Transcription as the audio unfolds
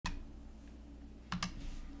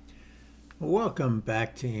Welcome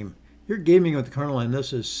back, team. You're gaming with the Colonel, and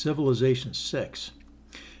this is Civilization 6.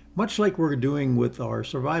 Much like we're doing with our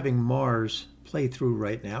Surviving Mars playthrough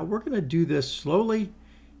right now, we're going to do this slowly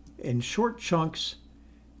in short chunks,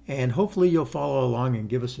 and hopefully you'll follow along and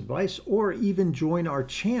give us advice, or even join our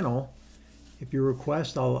channel. If you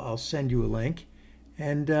request, I'll send you a link,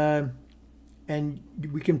 and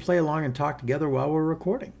we can play along and talk together while we're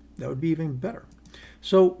recording. That would be even better.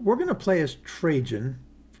 So we're going to play as Trajan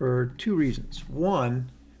for two reasons.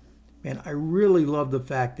 One, man, I really love the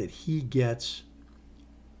fact that he gets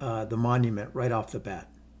the monument right off the bat.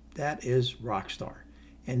 That is rockstar.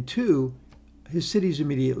 And two, his cities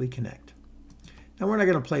immediately connect. Now, we're not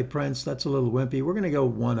going to play Prince. That's a little wimpy. We're going to go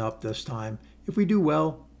one up this time. If we do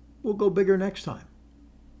well, we'll go bigger next time.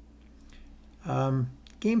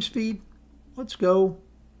 Game speed, let's go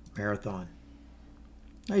marathon.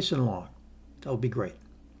 Nice and long. That'll be great.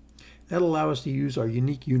 That'll allow us to use our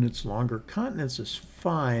unique units longer. Continents is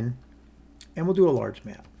fine, and we'll do a large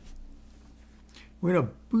map. We're going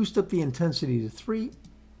to boost up the intensity to 3,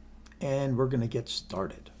 and we're going to get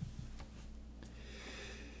started.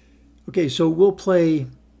 Okay, so we'll play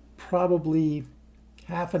probably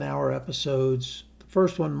half-an-hour episodes. The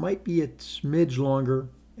first one might be a smidge longer,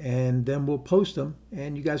 and then we'll post them,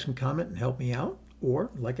 and you guys can comment and help me out. Or,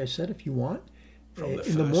 like I said, if you want,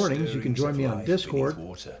 in the mornings, you can join me on Discord.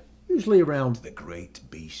 Usually around the great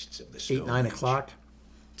beasts of the 8, 9 o'clock.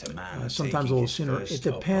 Sometimes a little sooner. It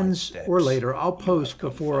depends, or later. I'll post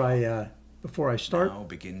before I start now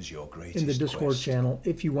begins your in the Discord channel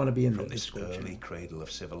if you want to be in the Discord early channel. cradle of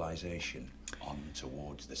civilization on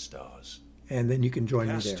towards the stars. And then you can join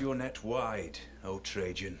me Cast there. your net wide, O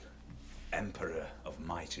Trajan, Emperor of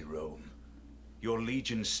mighty Rome. Your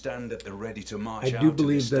legions stand at the ready to march I out do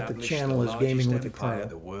believe to that the establish channel is Gaming with the largest empire Colonel.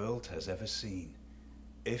 the world has ever seen.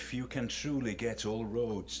 If you can truly get all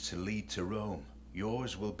roads to lead to Rome,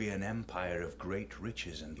 yours will be an empire of great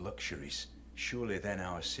riches and luxuries. Surely then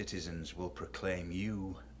our citizens will proclaim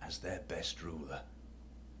you as their best ruler.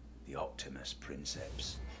 The Optimus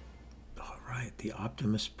Princeps. All right, the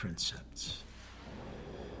Optimus Princeps.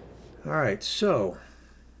 All right, so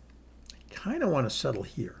I kind of want to settle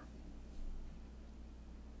here.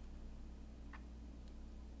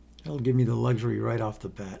 That'll give me the luxury right off the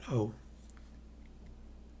bat. Oh.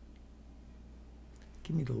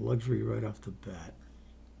 Give me the luxury right off the bat.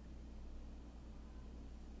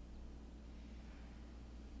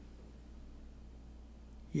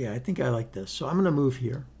 Yeah, I think I like this. So I'm going to move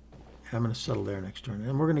here. And I'm going to settle there next turn.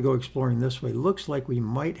 And we're going to go exploring this way. Looks like we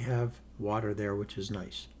might have water there, which is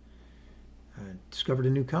nice. Discovered a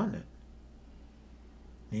new continent.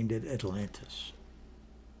 Named it Atlantis.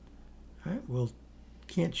 All right, well,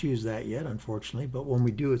 can't choose that yet, unfortunately. But when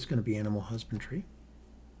we do, it's going to be animal husbandry.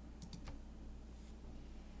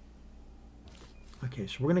 Okay,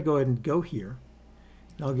 so we're going to go ahead and go here.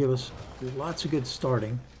 That'll give us lots of good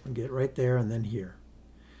starting. We'll get right there and then here.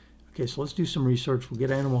 Okay, so let's do some research. We'll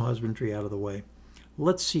get animal husbandry out of the way.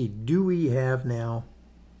 Let's see, do we have now...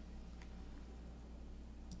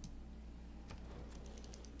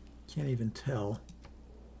 Can't even tell.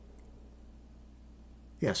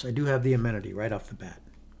 Yes, I do have the amenity right off the bat.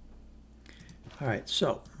 All right,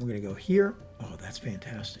 so we're going to go here. Oh, that's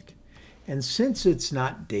fantastic. And since it's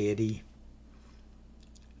not deity...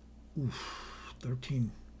 Oof,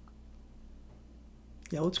 13.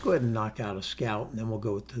 Yeah, let's go ahead and knock out a scout, and then we'll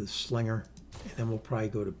go to the slinger, and then we'll probably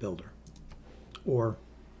go to builder or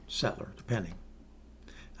settler, depending.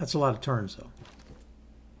 That's a lot of turns, though.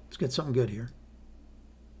 Let's get something good here.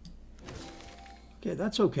 Okay,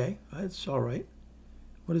 that's okay. That's all right.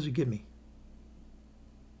 What does it give me?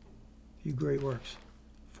 Few great works.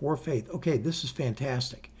 4 faith. Okay, this is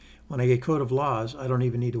fantastic. When I get Code of Laws, I don't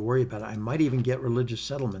even need to worry about it. I might even get religious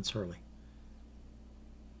settlements early.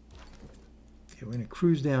 Okay, we're going to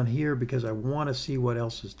cruise down here because I want to see what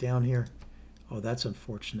else is down here. Oh, that's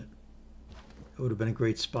unfortunate. It would have been a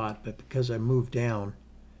great spot, but because I moved down,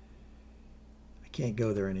 I can't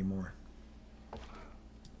go there anymore.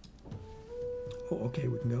 Oh, okay,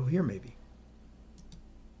 we can go here maybe.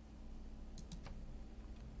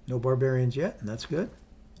 No barbarians yet, and that's good.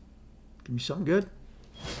 Give me something good.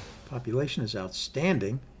 Population is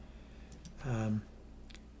outstanding. That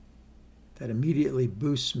immediately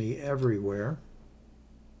boosts me everywhere.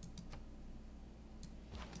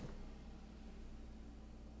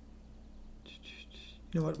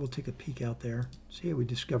 You know what? We'll take a peek out there. See, we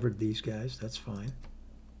discovered these guys. That's fine.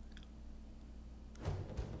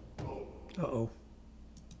 Uh-oh.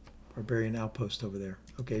 Barbarian outpost over there.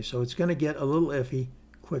 Okay, so it's going to get a little iffy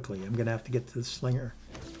quickly. I'm going to have to get to the slinger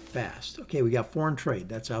fast. Okay, we got foreign trade.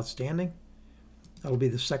 That's outstanding. That'll be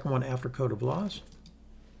the second one after Code of Laws.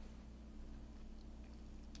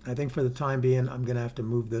 I think for the time being, I'm going to have to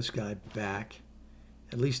move this guy back,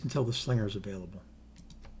 at least until the slinger is available.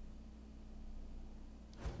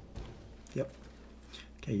 Yep.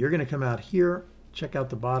 Okay, you're going to come out here, check out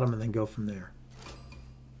the bottom, and then go from there.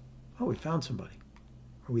 Oh, we found somebody.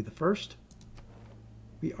 Are we the first?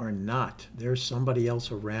 We are not. There's somebody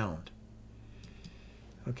else around.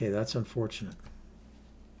 Okay, that's unfortunate.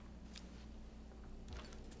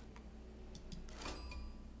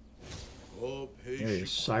 There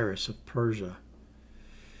is Cyrus of Persia.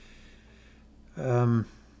 Get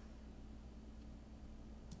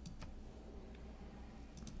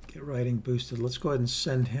writing boosted. Let's go ahead and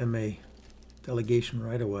send him a delegation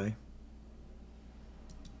right away.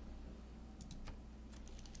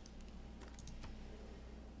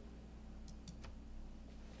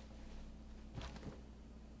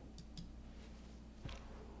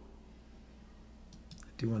 I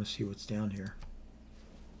do want to see what's down here.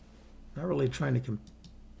 Not really trying to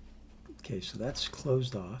okay, so that's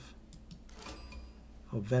closed off.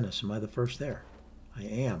 Oh, Venice. Am I the first there? I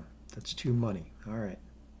am. That's 2 money. All right.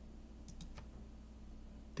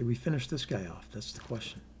 Did we finish this guy off? That's the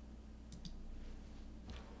question.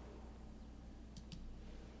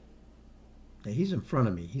 Now, he's in front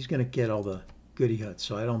of me. He's going to get all the goody huts,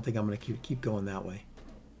 so I don't think I'm going to keep going that way.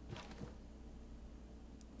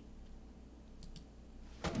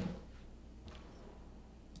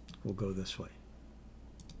 We'll go this way.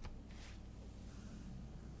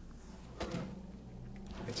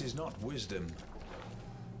 It is not wisdom.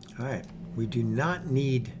 All right. We do not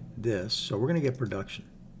need this, so we're going to get production.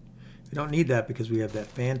 We don't need that because we have that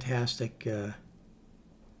fantastic...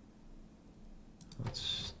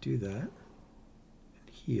 let's do that. And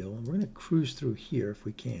heal. We're going to cruise through here if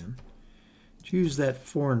we can. Choose that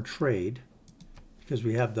foreign trade because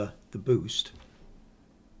we have the boost.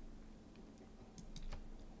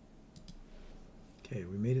 Okay,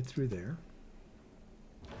 we made it through there.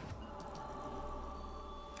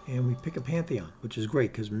 And we pick a Pantheon, which is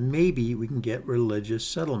great because maybe we can get religious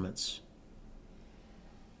settlements.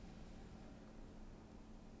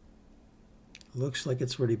 Looks like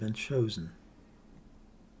it's already been chosen.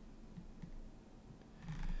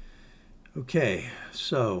 Okay,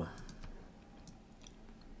 so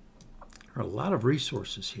there are a lot of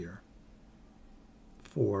resources here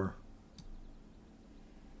for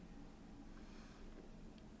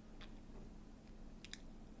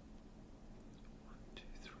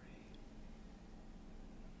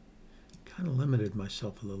kind of limited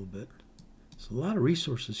myself a little bit. There's a lot of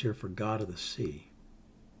resources here for God of the Sea.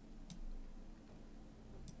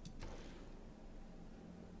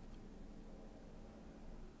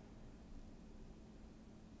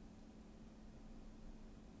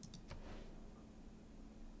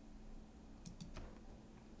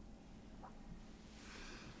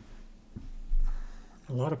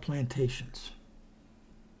 A lot of plantations.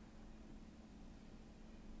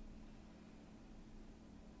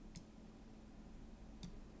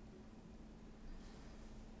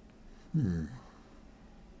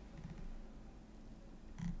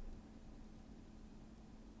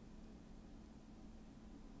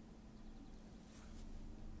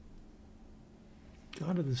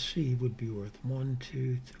 God of the Sea would be worth 1,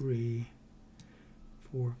 2, 3,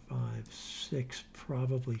 4, 5, 6,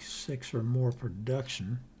 probably 6 or more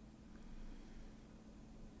production.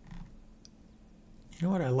 You know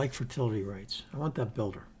what I like fertility rights? I want that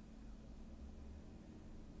builder.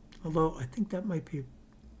 Although I think that might be...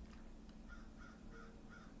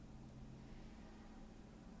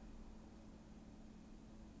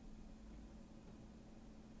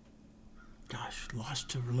 Gosh,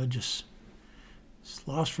 lost religious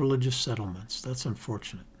settlements. That's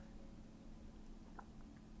unfortunate.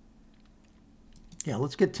 Yeah,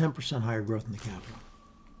 let's get 10% higher growth in the capital.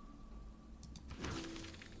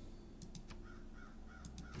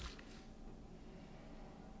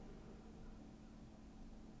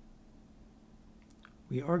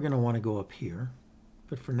 We are going to want to go up here,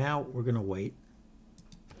 but for now we're going to wait.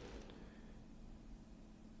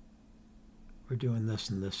 We're doing this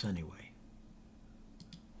and this anyway.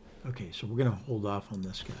 Okay, so we're going to hold off on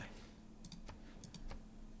this guy.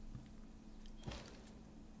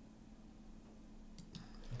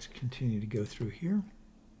 Let's continue to go through here.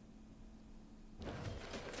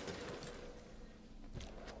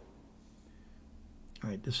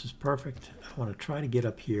 All right, this is perfect. I want to try to get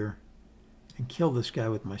up here and kill this guy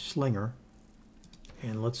with my slinger.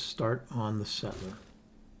 And let's start on the settler.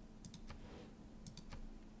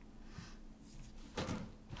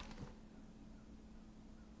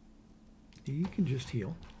 You can just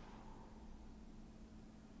heal.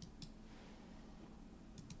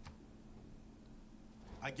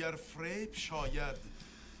 اگر فریب شاید.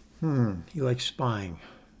 He likes spying.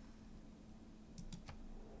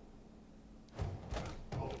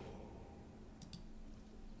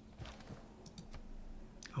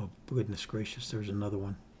 Oh, goodness gracious, there's another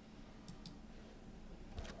one.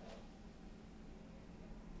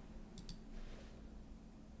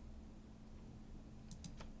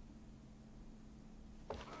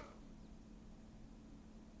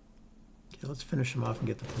 Okay, let's finish him off and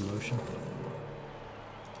get the promotion.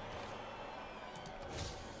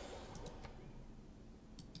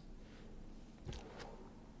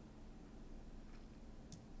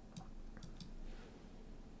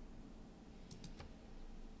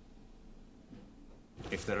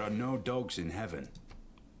 If there are no dogs in heaven.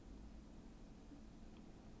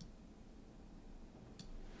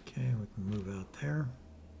 Okay, we can move out there.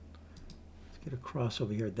 Let's get across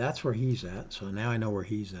over here. That's where he's at, so now I know where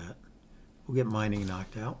he's at. We'll get mining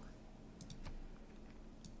knocked out.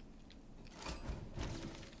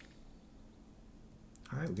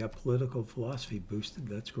 All right, we got political philosophy boosted.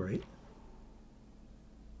 That's great.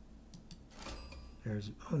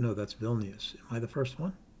 There's, oh no, that's Vilnius. Am I the first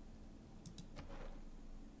one?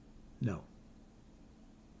 No.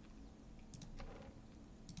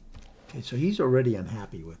 Okay, so he's already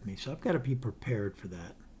unhappy with me, so I've got to be prepared for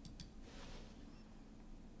that.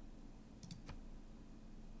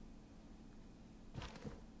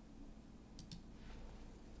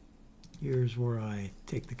 Here's where I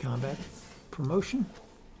take the combat promotion.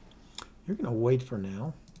 You're going to wait for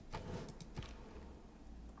now.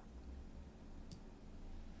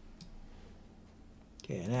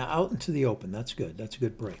 Okay, now out into the open. That's good. That's a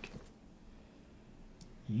good break.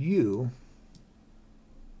 You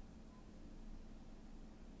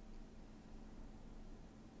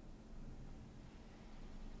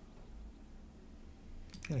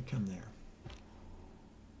gotta come there.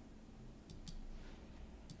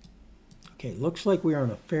 Okay, looks like we are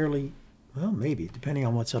on a fairly, well, maybe, depending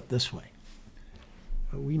on what's up this way.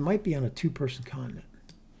 But we might be on a two-person continent.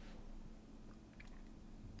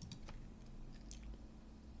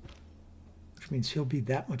 Which means he'll be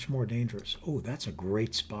that much more dangerous. Oh, that's a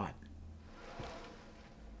great spot.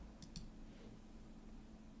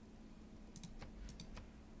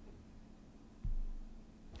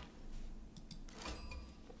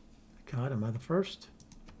 God, am I the first?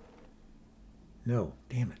 No,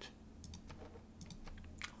 damn it.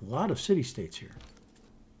 A lot of city-states here.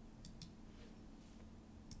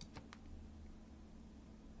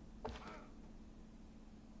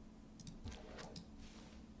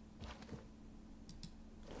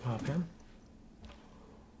 Pop him.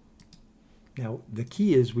 Now, the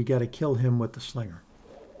key is we got to kill him with the slinger.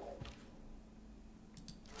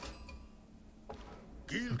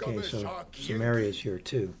 Okay, so Samaria's here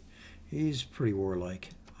too. He's pretty warlike.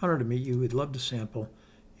 Honored to meet you. We'd love to sample.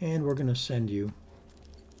 And we're going to send you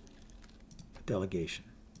a delegation.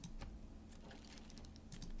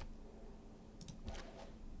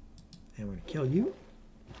 And we're going to kill you.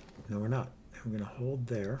 No, we're not. And we're going to hold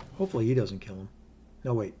there. Hopefully he doesn't kill him.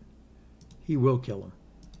 No, wait. He will kill him.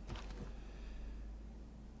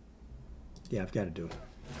 Yeah, I've got to do it.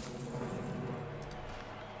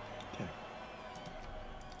 Okay.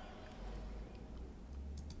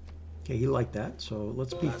 Okay, he liked that, so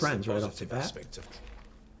let's be friends right off the bat.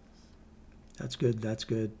 That's good, that's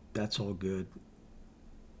good, that's all good.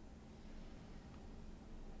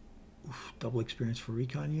 Oof, double experience for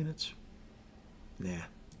recon units? Nah,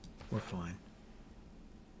 we're fine.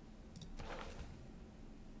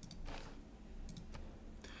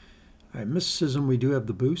 All right, mysticism, we do have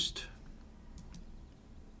the boost.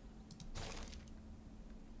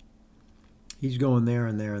 He's going there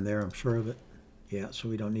and there and there, I'm sure of it. Yeah, so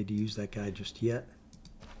we don't need to use that guy just yet.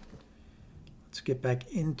 Let's get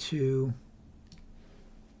back into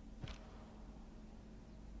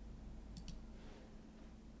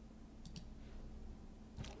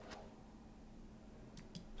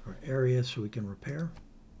our area so we can repair.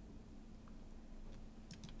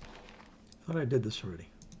 Thought I did this already.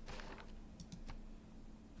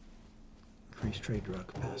 Increase trade route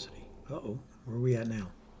capacity. Uh-oh, where are we at now?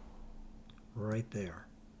 Right there.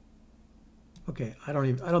 Okay, I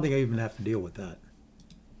don't think I even have to deal with that.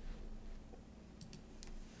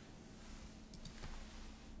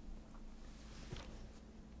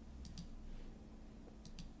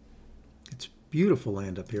 It's beautiful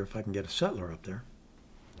land up here if I can get a settler up there.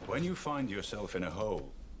 When you find yourself in a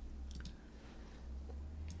hole,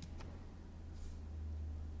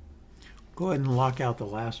 go ahead and lock out the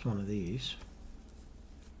last one of these.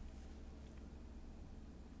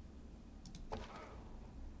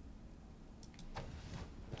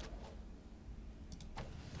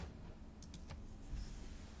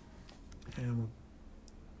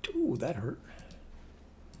 that hurt.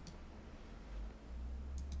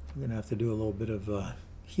 I'm gonna have to do a little bit of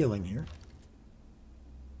healing here.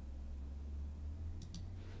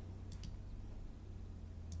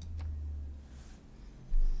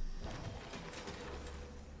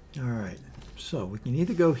 All right, so we can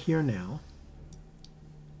either go here now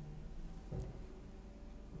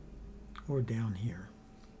or down here.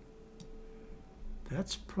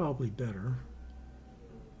 That's probably better.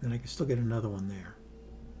 Then I can still get another one there.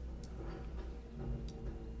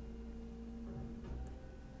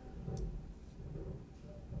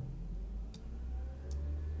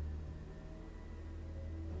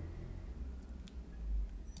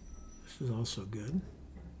 This is also good.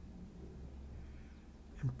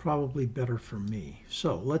 And probably better for me.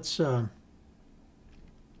 So let's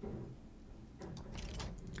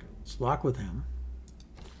lock with him.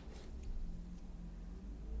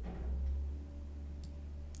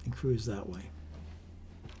 And cruise that way.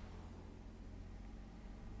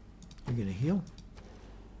 You're going to heal.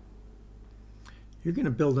 You're going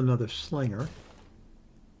to build another slinger.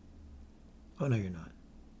 Oh, no, you're not.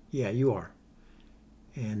 Yeah, you are.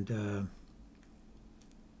 And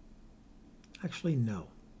actually, no.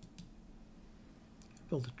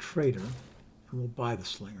 Build a trader, and we'll buy the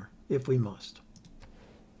slinger, if we must.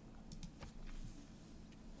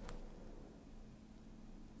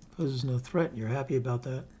 Poses no threat. You're happy about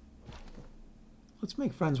that? Let's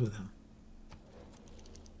make friends with him.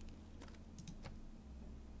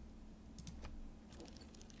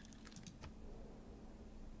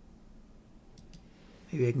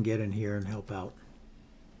 Maybe I can get in here and help out.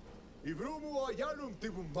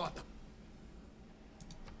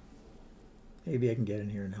 Maybe I can get in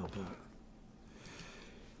here and help out.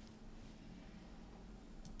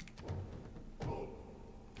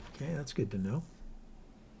 Okay, that's good to know.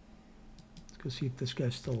 Let's go see if this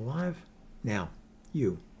guy's still alive. Now,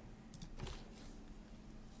 you.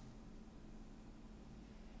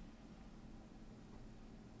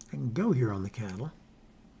 I can go here on the cattle.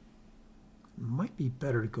 It might be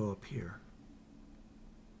better to go up here.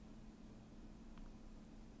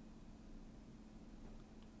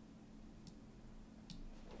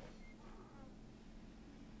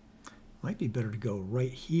 Might be better to go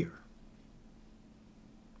right here.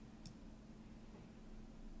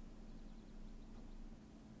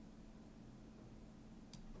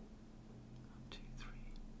 One, two, three.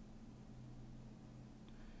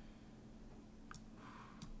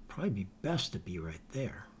 Probably be best to be right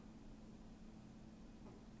there.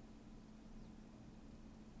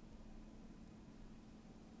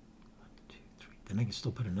 One, two, three. Then I can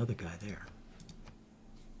still put another guy there.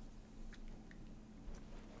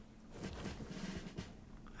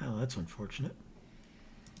 Oh, that's unfortunate.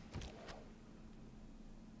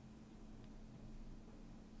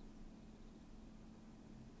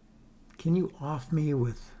 Can you off me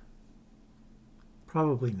with...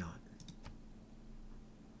 Probably not.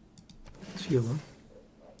 Let's heal him.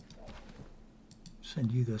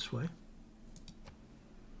 Send you this way.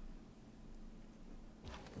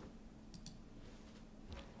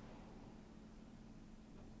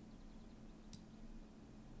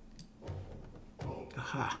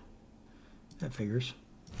 Aha. That figures.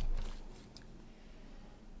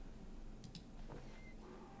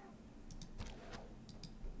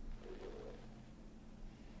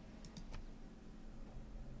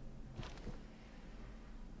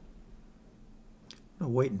 I'll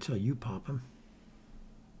wait until you pop him.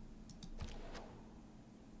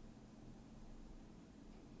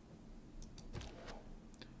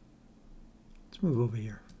 Let's move over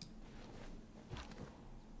here.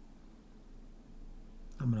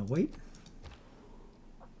 I'm going to wait.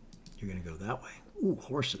 You're going to go that way. Ooh,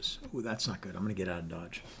 horses. Ooh, that's not good. I'm going to get out of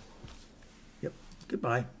dodge. Yep.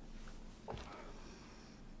 Goodbye.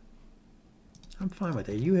 I'm fine with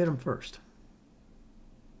that. You hit him first.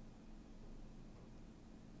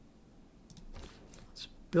 Let's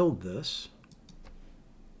build this.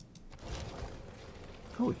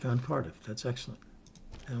 Oh, we found Cardiff. That's excellent.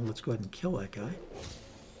 Now let's go ahead and kill that guy.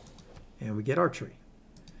 And we get archery.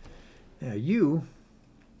 Now you...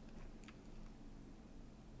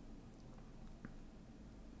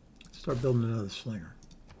 start building another slinger.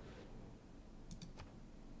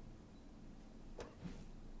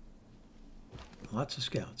 Lots of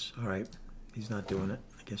scouts. All right. He's not doing it.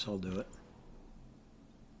 I guess I'll do it.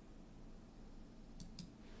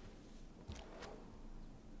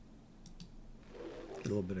 Get a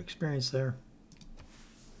little bit of experience there.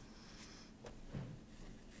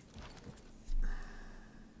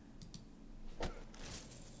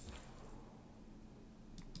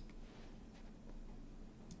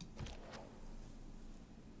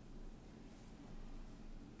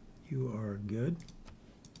 You are good.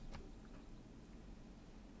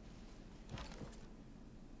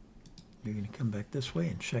 You're going to come back this way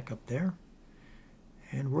and check up there.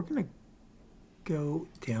 And we're going to go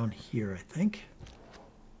down here, I think.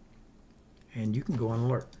 And you can go on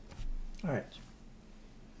alert. All right.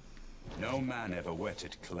 No man ever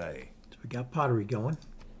wetted clay. So we got pottery going.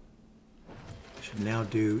 Should now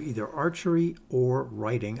do either archery or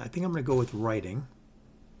writing. I think I'm going to go with writing.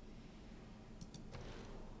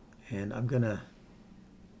 And I'm going to,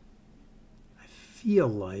 I feel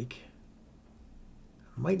like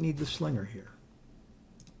I might need the slinger here.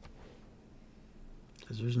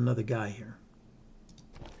 Because there's another guy here.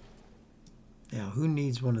 Now, who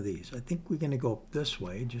needs one of these? I think we're going to go up this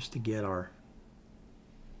way just to get our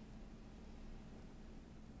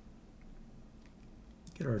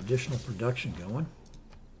additional production going.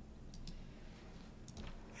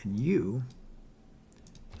 And you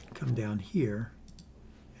come down here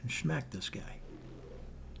and smack this guy.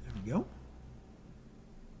 There we go.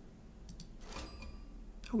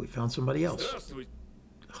 Oh, we found somebody else.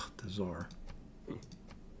 Ugh, the czar.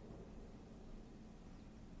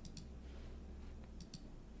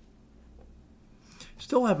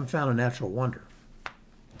 Still haven't found a natural wonder.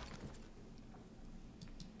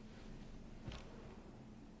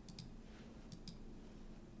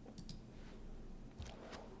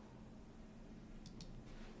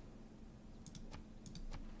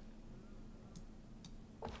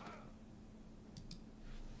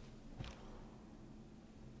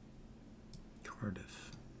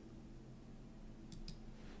 Cardiff.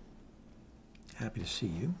 Happy to see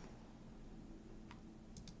you.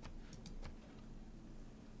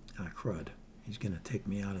 Ah, crud. He's going to take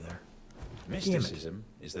me out of there. Mysticism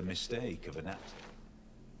is the mistake of an act.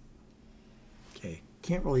 Okay,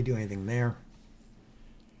 can't really do anything there.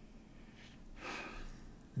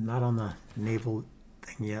 Not on the naval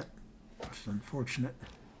thing yet, which is unfortunate.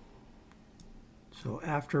 So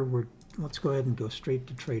after let's go ahead and go straight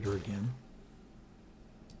to trader again.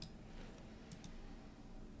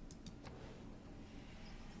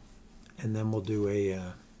 And then we'll do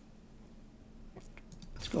a,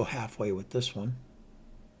 let's go halfway with this one.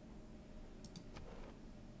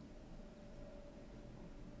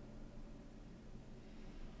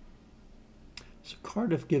 So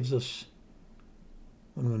Cardiff gives us,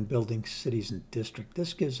 when building cities and district,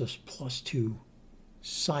 this gives us +2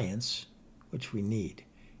 science, which we need.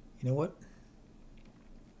 You know what?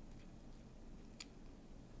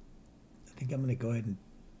 I think I'm going to go ahead and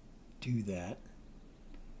do that.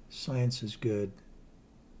 Science is good.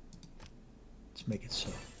 Let's make it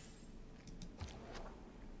so.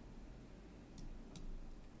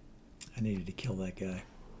 I needed to kill that guy.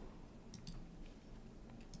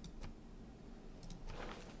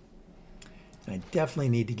 And I definitely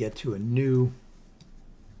need to get to a new...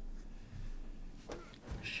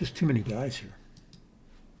 There's just too many guys here.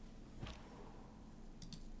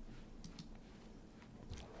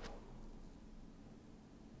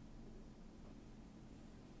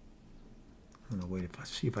 I'm going to wait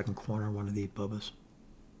see if I can corner one of these bubbas.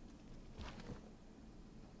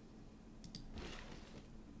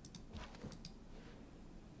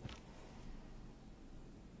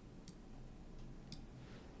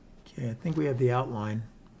 Okay, I think we have the outline,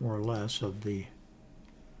 more or less, of the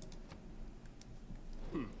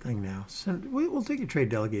thing now. We'll take a trade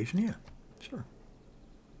delegation, yeah, sure.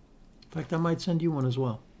 In fact, I might send you one as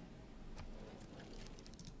well.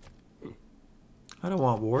 I don't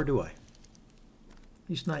want war, do I? At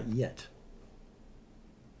least not yet.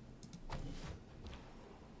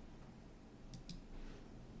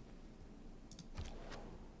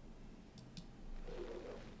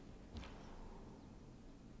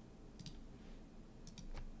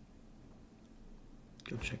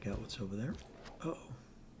 Go check out what's over there. Uh-oh.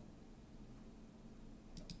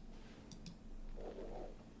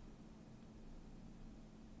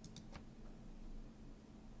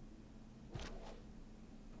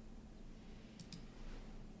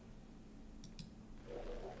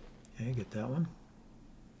 Okay, get that one.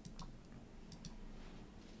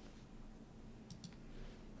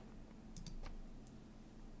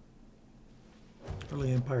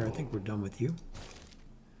 Early Empire, I think we're done with you.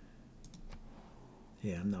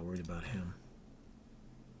 Yeah, I'm not worried about him.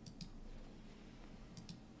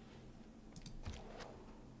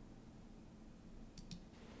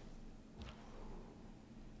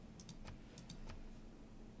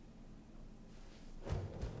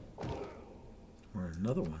 Or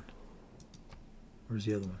another one. Where's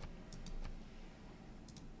the other one?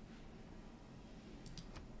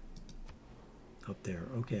 Up there.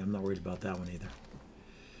 Okay, I'm not worried about that one either.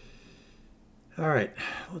 All right,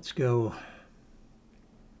 let's go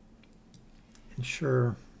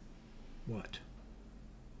ensure what?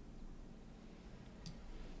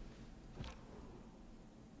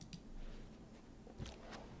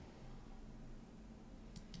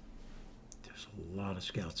 There's a lot of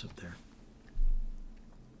scouts up there.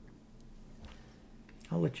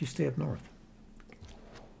 I'll let you stay up north.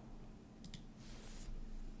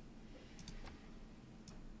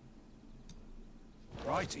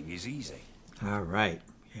 Writing is easy. All right,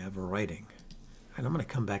 you have a writing. And I'm going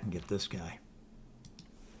to come back and get this guy.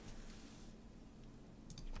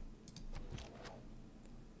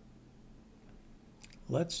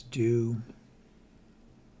 Let's do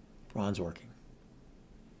bronze working.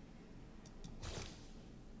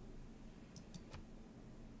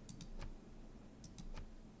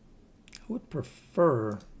 I would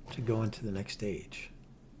prefer to go into the next stage.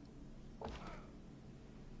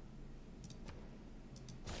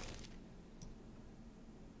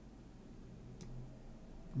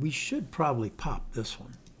 We should probably pop this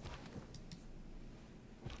one.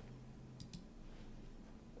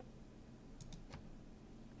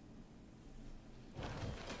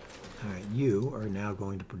 All right, you are now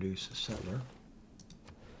going to produce a settler.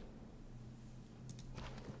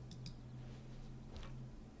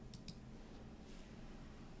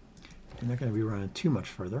 You're not going to be running too much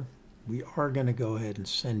further. We are going to go ahead and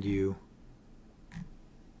send you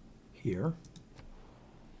here,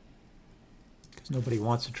 because nobody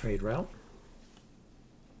wants a trade route.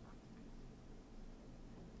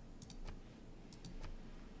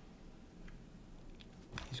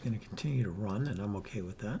 He's going to continue to run, and I'm okay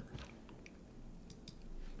with that.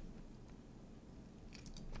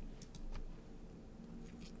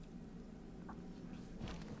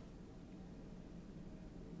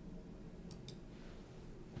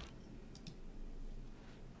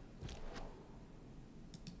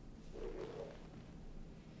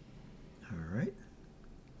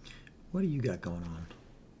 What do you got going on?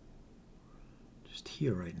 Just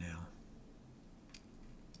here right now.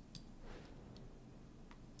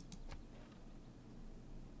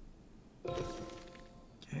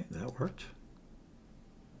 Okay, that worked.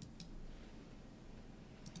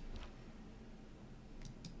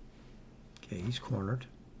 Okay, he's cornered.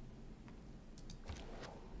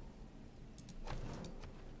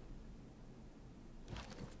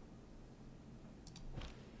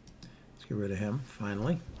 Let's get rid of him,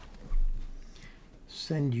 finally.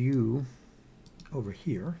 Send you over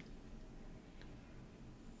here.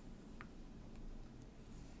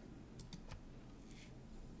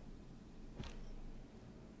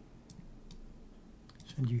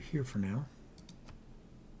 Send you here for now.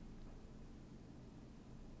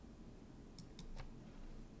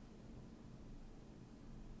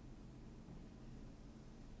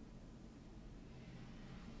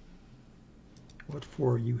 What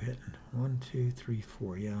 4 are you hitting? 1, 2, 3,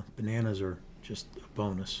 4. Yeah, bananas are just a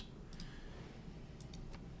bonus.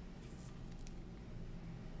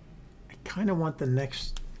 I kind of want the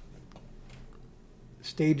next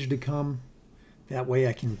stage to come. That way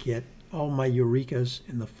I can get all my eurekas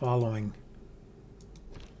in the following.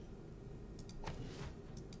 But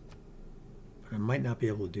I might not be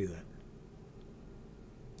able to do that.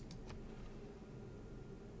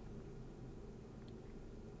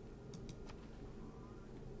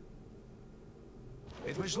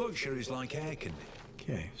 It was luxuries like air conditioning.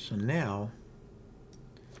 Okay, so now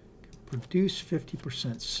produce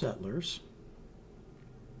 50% settlers.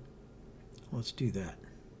 Let's do that.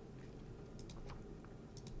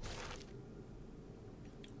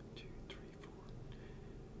 2, 3, 4.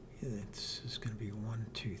 Yeah, this is going to be 1,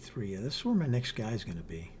 2, 3. Yeah, this is where my next guy is going to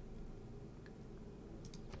be.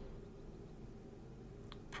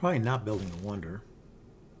 Probably not building a wonder.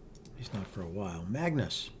 He's not for a while.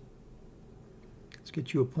 Magnus. Let's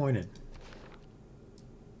get you appointed.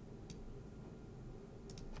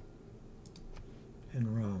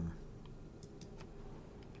 In Rome.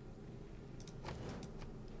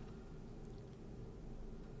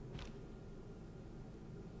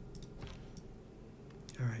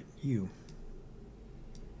 All right, you.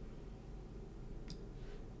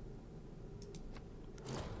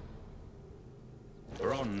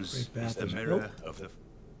 Bronze is the mirror of the...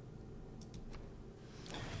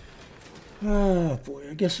 Oh boy,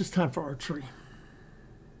 I guess it's time for archery.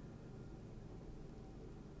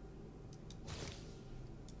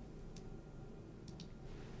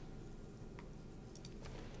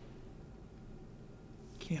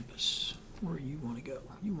 Campus, where you want to go?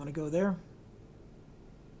 You want to go there?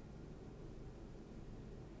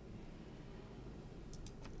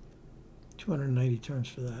 $290 turns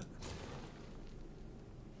for that.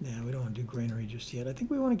 Nah, we don't want to do granary just yet. I think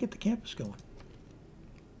we want to get the campus going.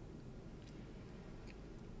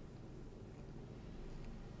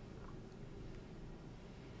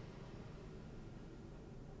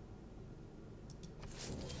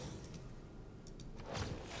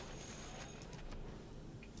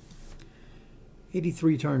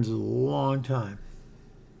 83 turns is a long time.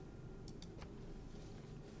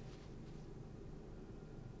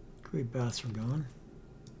 Great baths are gone.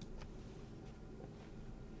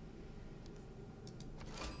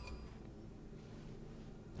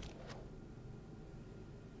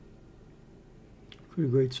 Recruit a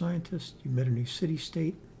great scientist. You met a new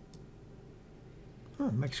city-state. Oh,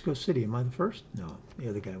 Mexico City. Am I the first? No, the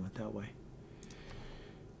other guy went that way.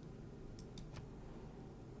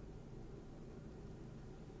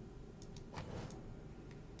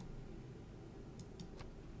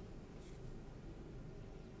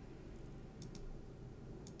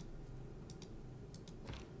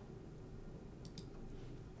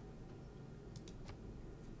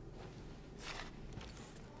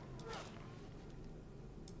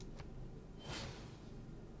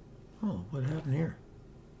 Oh, what happened here?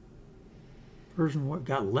 Persian what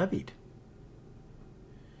got levied?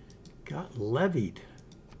 Got levied.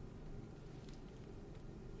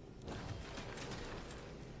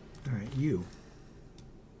 All right, you.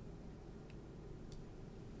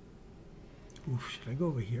 Oof, should I go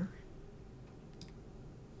over here?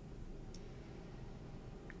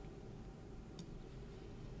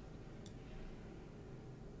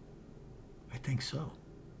 I think so.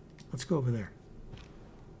 Let's go over there.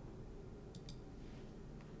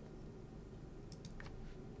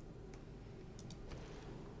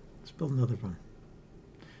 Build another one.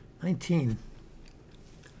 19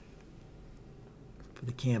 for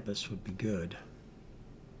the campus would be good.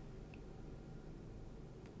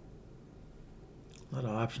 A lot of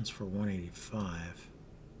options for 185.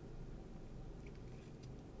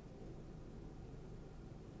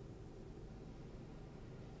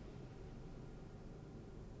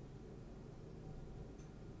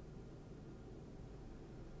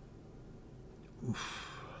 Oof.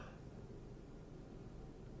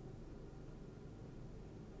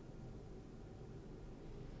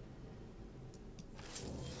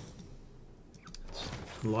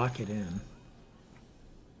 Lock it in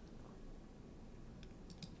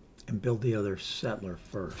and build the other settler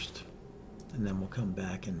first, and then we'll come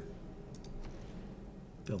back and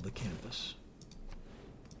build the campus.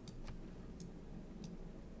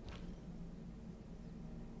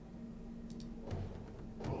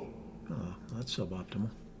 Oh, that's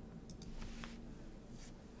suboptimal.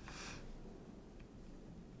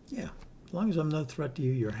 Yeah, as long as I'm no threat to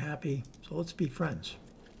you, you're happy, so let's be friends.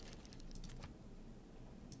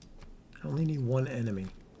 I only need one enemy.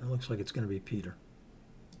 That looks like it's going to be Peter.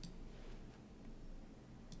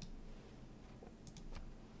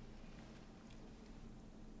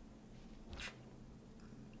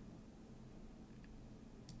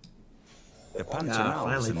 The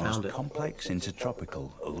Pantanal is the most it. complex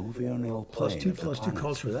intertropical alluvial plain +2 of the +2 planet.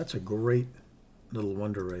 culture. That's a great little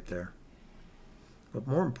wonder right there. But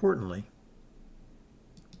more importantly,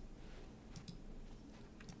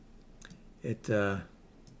 it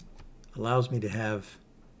allows me to have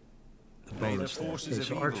the bonus there. Okay,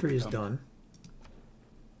 so archery is done.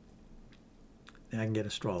 Now I can get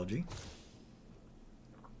astrology.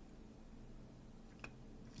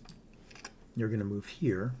 You're going to move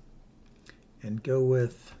here and go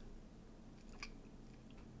with,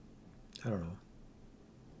 I don't know,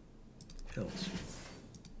 hills.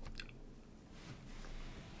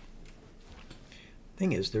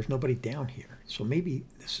 Thing is, there's nobody down here, so maybe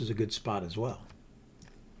this is a good spot as well.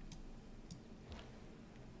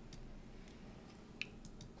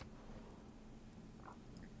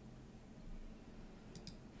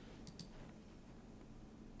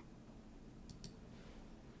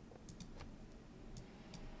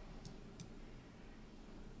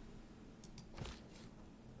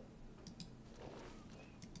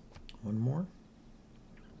 One more.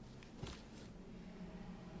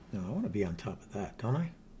 No, I want to be on top of that, don't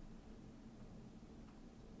I?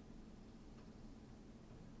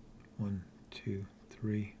 1, 2,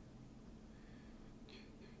 3.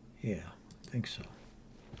 Yeah, I think so.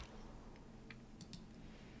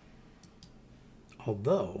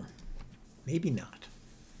 Although, maybe not.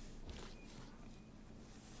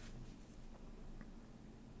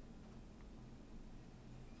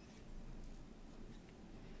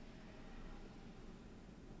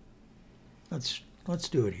 Let's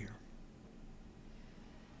do it here.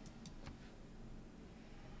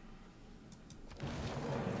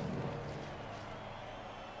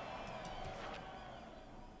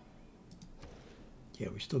 Yeah,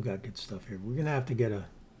 we still got good stuff here. We're gonna have to get a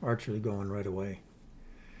archery going right away.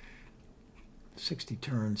 60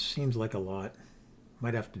 turns seems like a lot.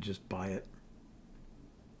 Might have to just buy it.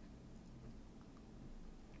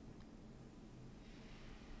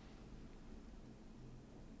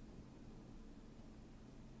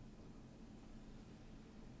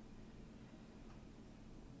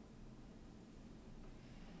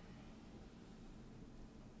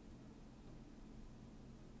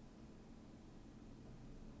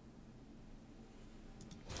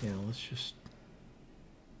 Yeah, let's just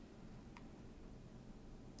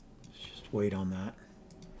wait on that.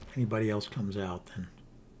 If anybody else comes out, then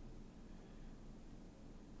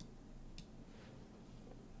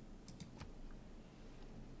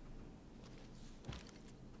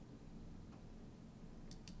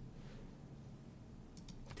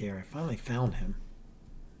there, I finally found him.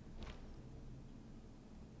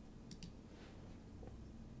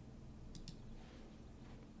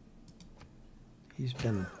 He's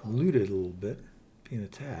been looted a little bit, being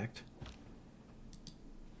attacked.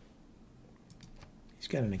 He's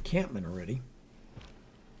got an encampment already.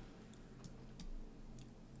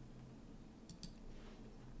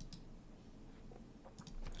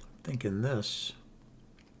 I'm thinking this.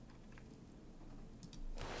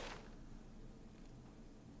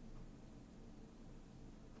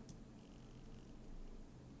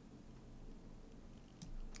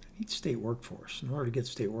 I need state workforce. In order to get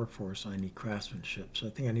state workforce, I need craftsmanship. So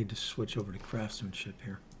I think I need to switch over to craftsmanship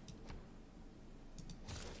here.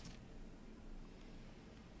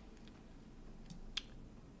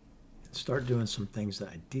 And start doing some things that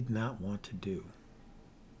I did not want to do.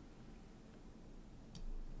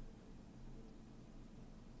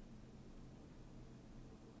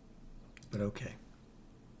 But okay.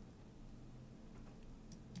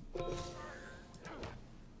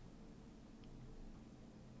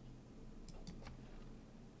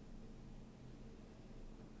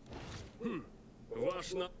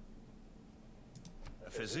 A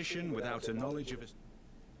physician without a knowledge of his...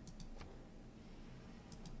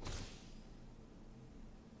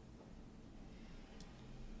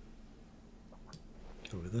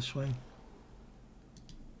 Over this way.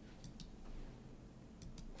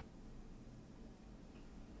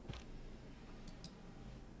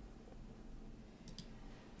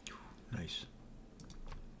 Nice.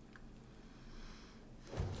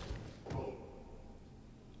 We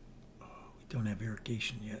don't have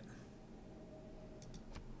irrigation yet.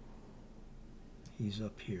 He's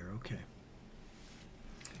up here, okay.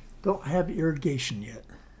 Don't have irrigation yet.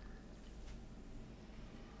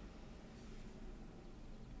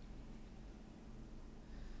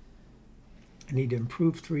 I need to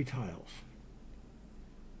improve 3 tiles.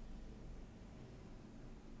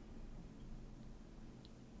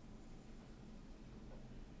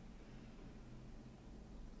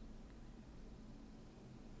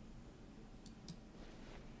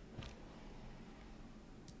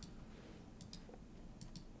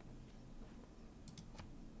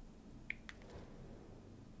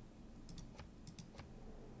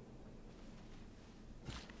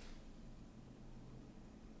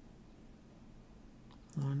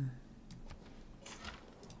 One.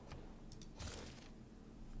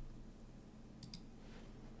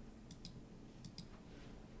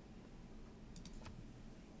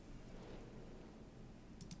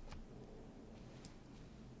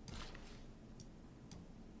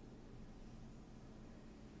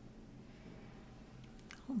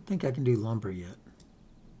 I don't think I can do lumber yet.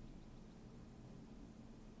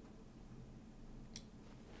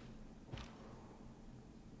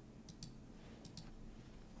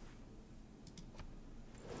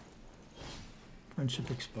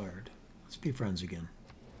 Friendship expired. Let's be friends again.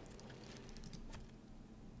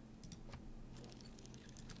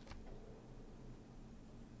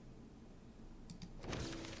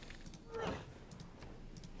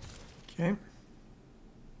 Okay.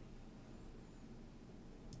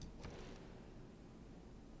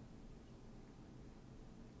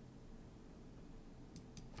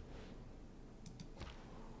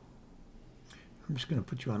 I'm just going to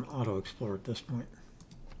put you on auto explore at this point.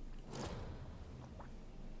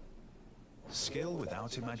 Skill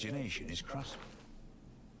without imagination is cross.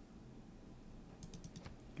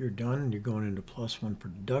 You're done. You're going into +1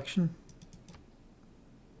 production.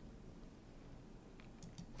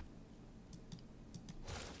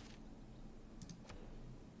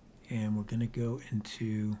 And we're going to go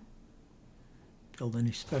into build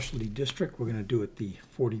any specialty district. We're going to do it the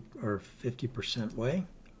 40 or 50% way.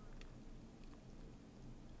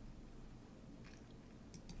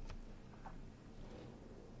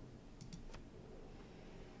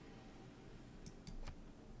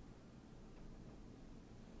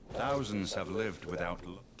 Thousands have lived without...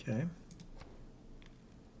 Okay.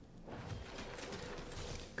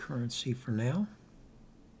 Currency for now.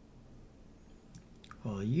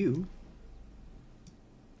 While you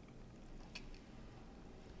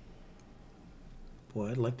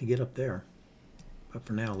boy, I'd like to get up there. But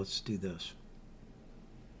for now, let's do this.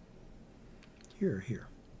 Here, here.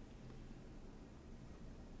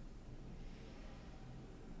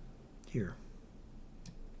 Here.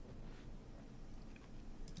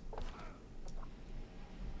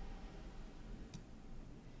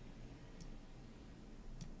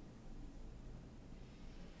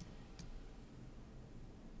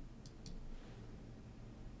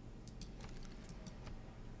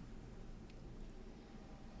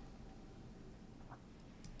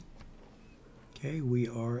 Okay, we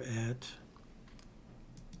are at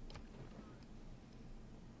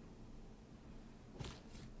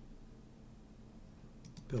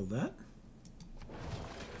build that.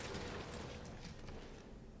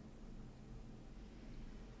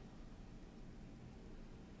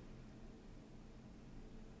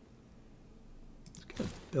 Let's get a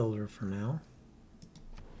builder for now.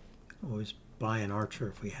 Always buy an archer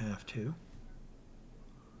if we have to.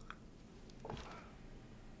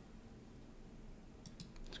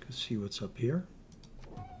 Let's go see what's up here.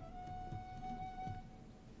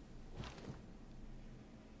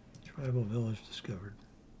 Tribal village discovered.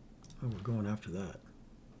 Oh, we're going after that.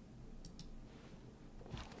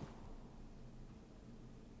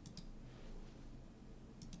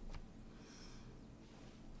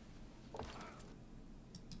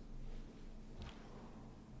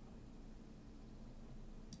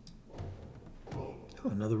 Oh,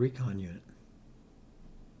 another recon unit.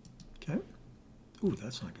 Okay. Ooh,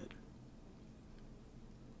 that's not good.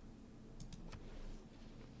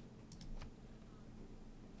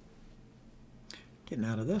 Getting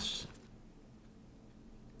out of this,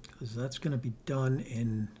 because that's going to be done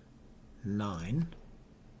in 9.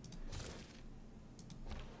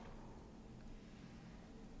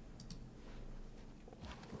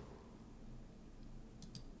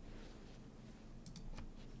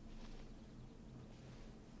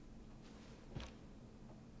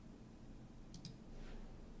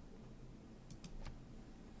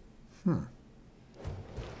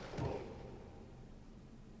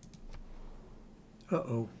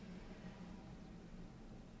 Uh-oh.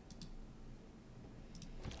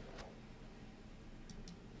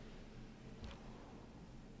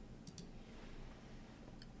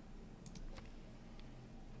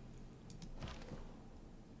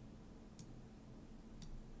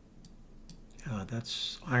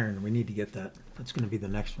 That's iron. We need to get that. That's going to be the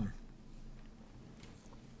next one.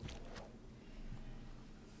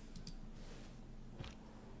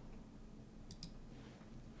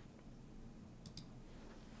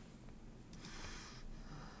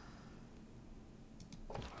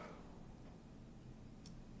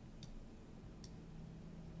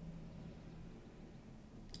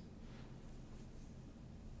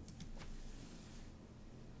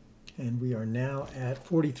 And we are now at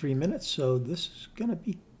 43 minutes, so this is going to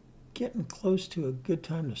be getting close to a good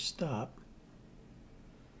time to stop.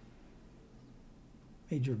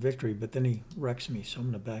 Major victory, but then he wrecks me, so I'm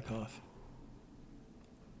going to back off.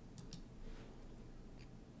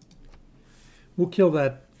 We'll kill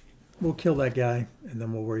that guy, and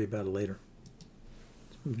then we'll worry about it later.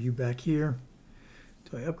 Let's move you back here.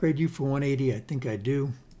 Do I upgrade you for 180? I think I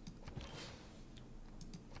do.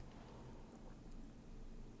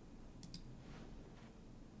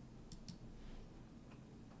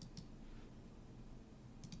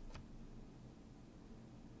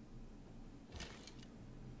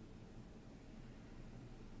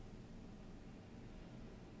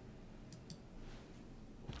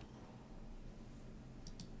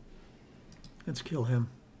 Let's kill him.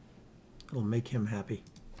 It'll make him happy.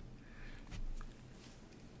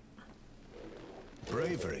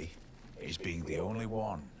 Bravery is being the only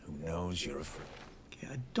one who knows you're afraid. Okay,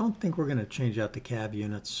 I don't think we're going to change out the cav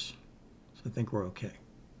units, so I think we're okay.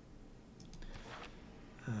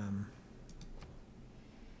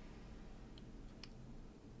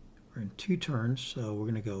 We're in 2 turns, so we're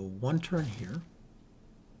going to go 1 turn here.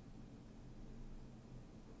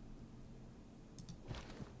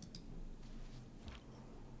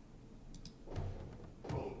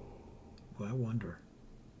 Well, I wonder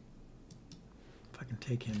if I can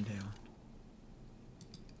take him down.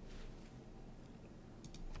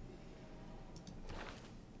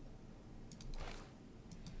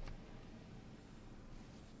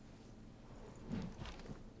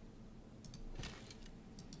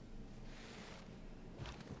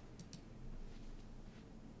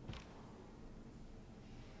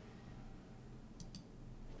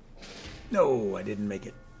 No, I didn't make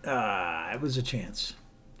it. It was a chance.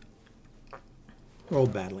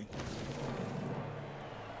 Rolled badly.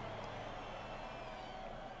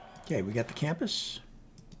 Okay, we got the campus.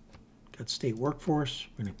 Got state workforce.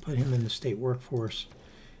 We're going to put him in the state workforce.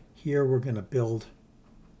 Here we're going to build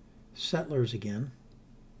settlers again.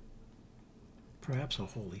 Perhaps a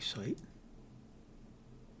holy site.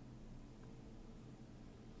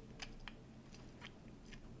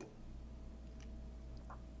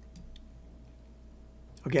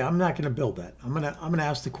 Okay, I'm not going to build that. I'm going to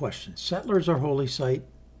ask the question. Settlers or holy site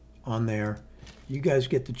on there. You guys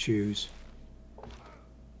get to choose.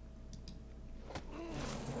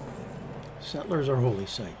 Settlers or holy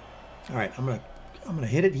site. All right, I'm going to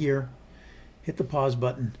hit it here. Hit the pause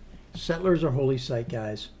button. Settlers are holy site,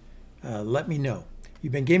 guys. Let me know.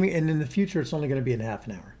 You've been gaming, and in the future, it's only going to be in half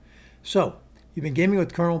an hour. So, you've been gaming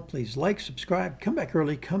with Colonel. Please like, subscribe, come back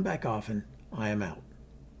early, come back often. I am out.